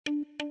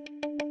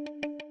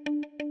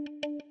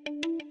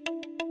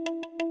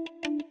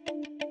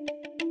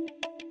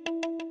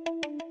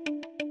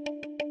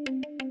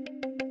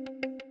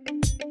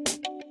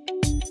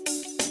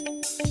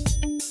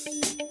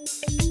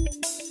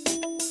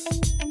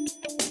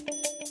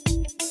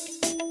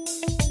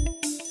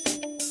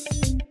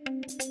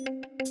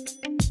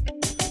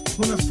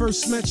when I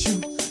first met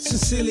you.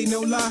 Sincerely,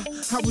 no lie,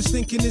 I was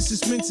thinking this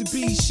is meant to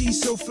be.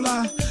 She's so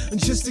fly, and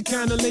just the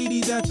kind of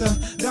lady that the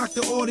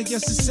doctor ordered.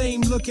 Yes, the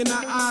same look in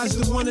her eyes,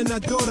 the one in her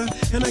daughter.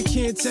 And I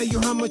can't tell you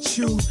how much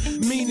you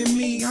mean to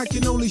me. I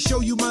can only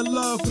show you my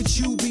love, but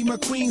you be my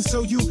queen.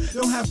 So you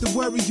don't have to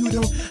worry, you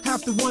don't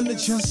have to wonder.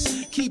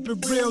 Just keep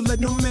it real, let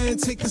no man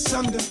take us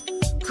under.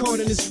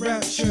 Caught in this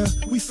rapture,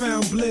 we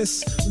found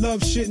bliss.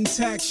 Love shouldn't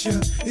tax ya.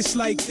 It's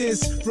like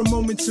this, from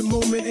moment to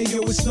moment. And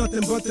yo, it's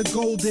nothing but the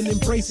golden,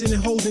 embracing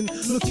and holding.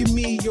 Look at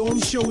me, yo, I'm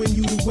showing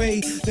you the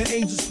way the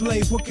angels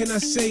play. What can I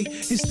say?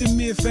 It's the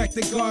mere fact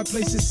that God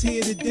placed us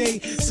here today.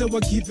 So I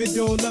give it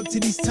all up to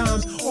these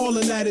times, all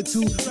in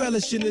attitude,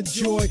 relish in the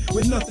joy,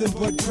 with nothing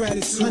but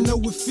gratitude. I know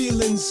with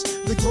feelings,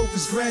 the growth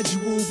is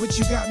gradual, but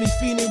you got me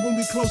feeling when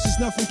we close, it's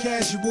nothing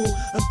casual.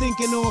 I'm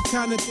thinking all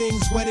kind of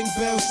things, wedding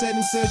bells,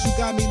 setting says you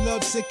got me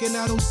love sick and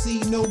I don't see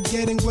no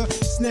getting, but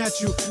it's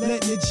natural,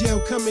 letting the gel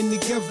coming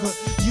together.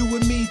 You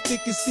and me,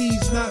 thick as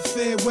thieves, not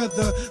fair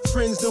weather.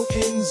 Friends, no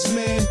ends,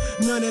 man,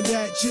 none of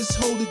that. Just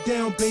hold it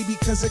down, baby,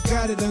 cause I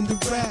got it under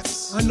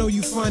wraps. I know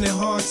you find it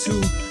hard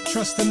to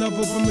trust another,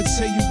 but I'ma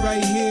tell you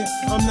right here,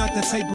 I'm not the type of